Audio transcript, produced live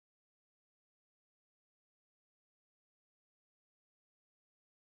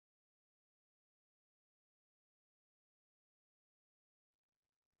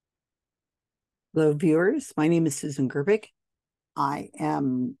Hello, viewers. My name is Susan Gerbic. I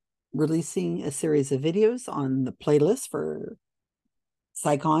am releasing a series of videos on the playlist for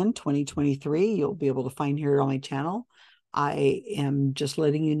CSICon 2023. You'll be able to find here on my channel. I am just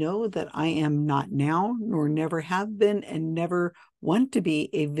letting you know that I am not now, nor never have been, and never want to be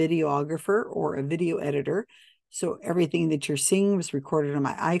a videographer or a video editor. So everything that you're seeing was recorded on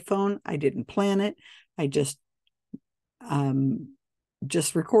my iPhone. I didn't plan it. I just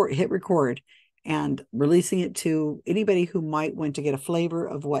hit record and releasing it to anybody who might want to get a flavor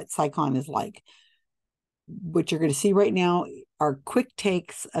of what CSICon is like. What you're going to see right now are quick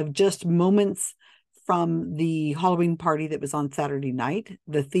takes of just moments from the Halloween party that was on Saturday night.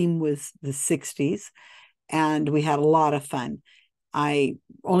 The theme was the 60s, and we had a lot of fun. I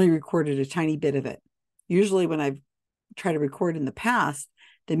only recorded a tiny bit of it. Usually when I've tried to record in the past,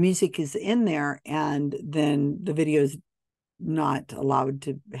 the music is in there, and then the video is not allowed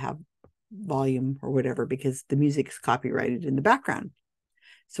to have volume or whatever because the music is copyrighted in the background.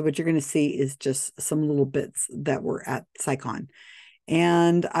 So what you're going to see is just some little bits that were at CSICon.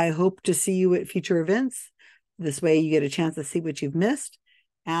 And I hope to see you at future events. This way you get a chance to see what you've missed.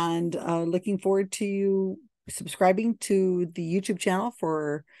 And looking forward to you subscribing to the YouTube channel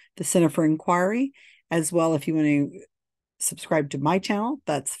for the Center for Inquiry. As well, if you want to subscribe to my channel,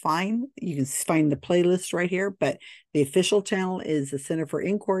 that's fine. You can find the playlist right here, but the official channel is the Center for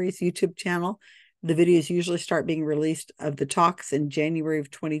Inquiry's YouTube channel. The videos usually start being released of the talks in January of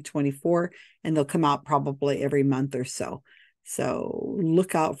 2024, and they'll come out probably every month or so. So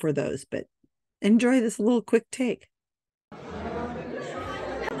look out for those, but enjoy this little quick take.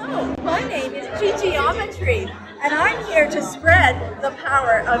 Hello, my name is Geometry, and I'm here to spread the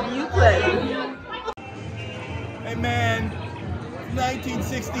power of Euclid. Hey man,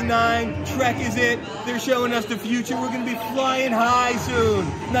 1969, Trek is it. They're showing us the future. We're going to be flying high soon.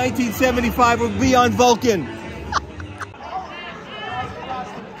 1975, we'll be on Vulcan.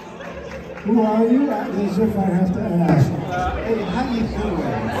 Who are you? As if I have to ask. Hey, how you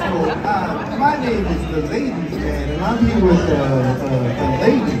doing? So, my name is the Ladies Man, and I'm here with a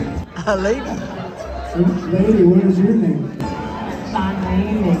lady. A lady. So, lady, what is your name? My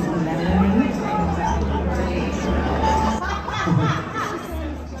name is Melanie.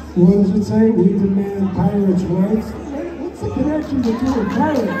 What does it say? We demand pirates' rights. What's the connection between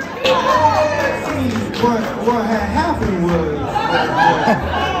pirates? See, what had happened was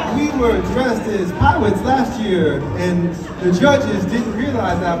we were dressed as pirates last year, and the judges didn't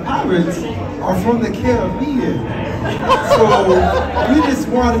realize that pirates are from the Caribbean. So we just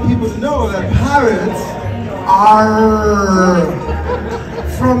wanted people to know that pirates are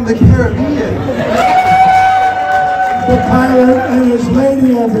from the Caribbean. The pirate and his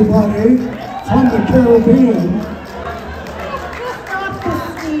lady, everybody, from the Caribbean. Stop the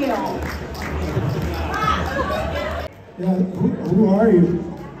steal. Yeah, who are you?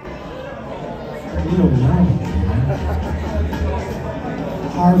 We don't know.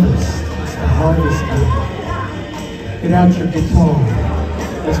 Harvest. It's the harvest day. Get out your guitar.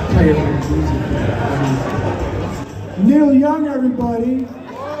 Let's play a little music. Neil Young, everybody.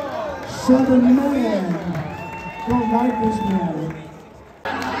 Southern Man. Don't like this man.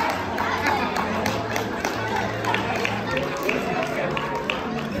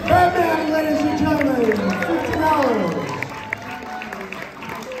 Batman, ladies and gentlemen,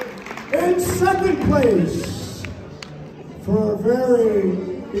 $50. In second place,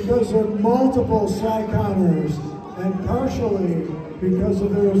 because of multiple CSIConers, and partially because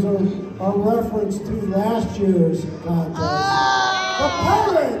there was a reference to last year's contest. The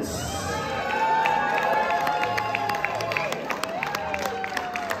Pirates!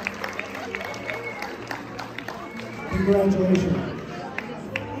 Congratulations.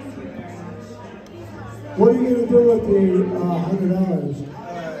 What are you going to do with the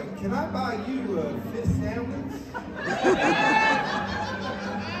 $100? Can I buy you a fish sandwich?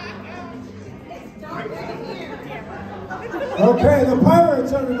 Okay, the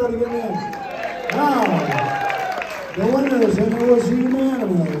Pirates, everybody get in. Now, the winners, and it was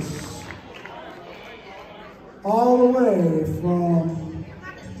unanimous, all the way from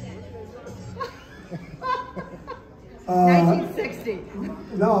 1960.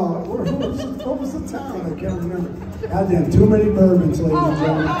 No, what was the town? I can't remember. Goddamn, too many bourbons, ladies and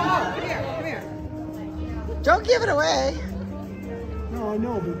gentlemen. Come here. Don't give it away. No, I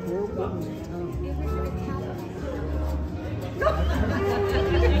know, but what was the town?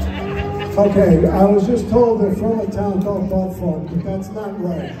 Okay, I was just told they're from a town called Buttfuck, but that's not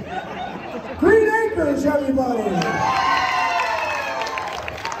right. Green Acres, everybody!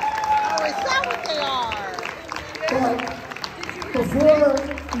 Oh, is that what they are? But before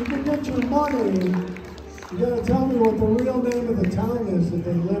you can get your money. You gotta tell me what the real name of the town is that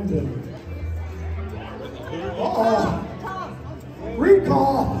they lived in. Uh-oh.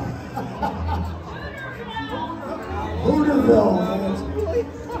 Recall. Hooterville.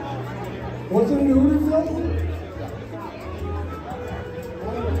 Was it in Hooterville?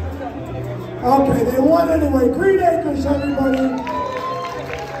 Okay, they won anyway. Green Acres, everybody.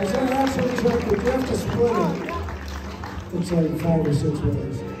 Is that actually checked? You have to split it. It's like 5 or 6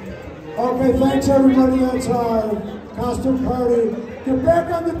 ways. Okay, thanks everybody. That's our costume party. Get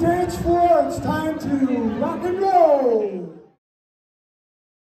back on the dance floor. It's time to rock and roll.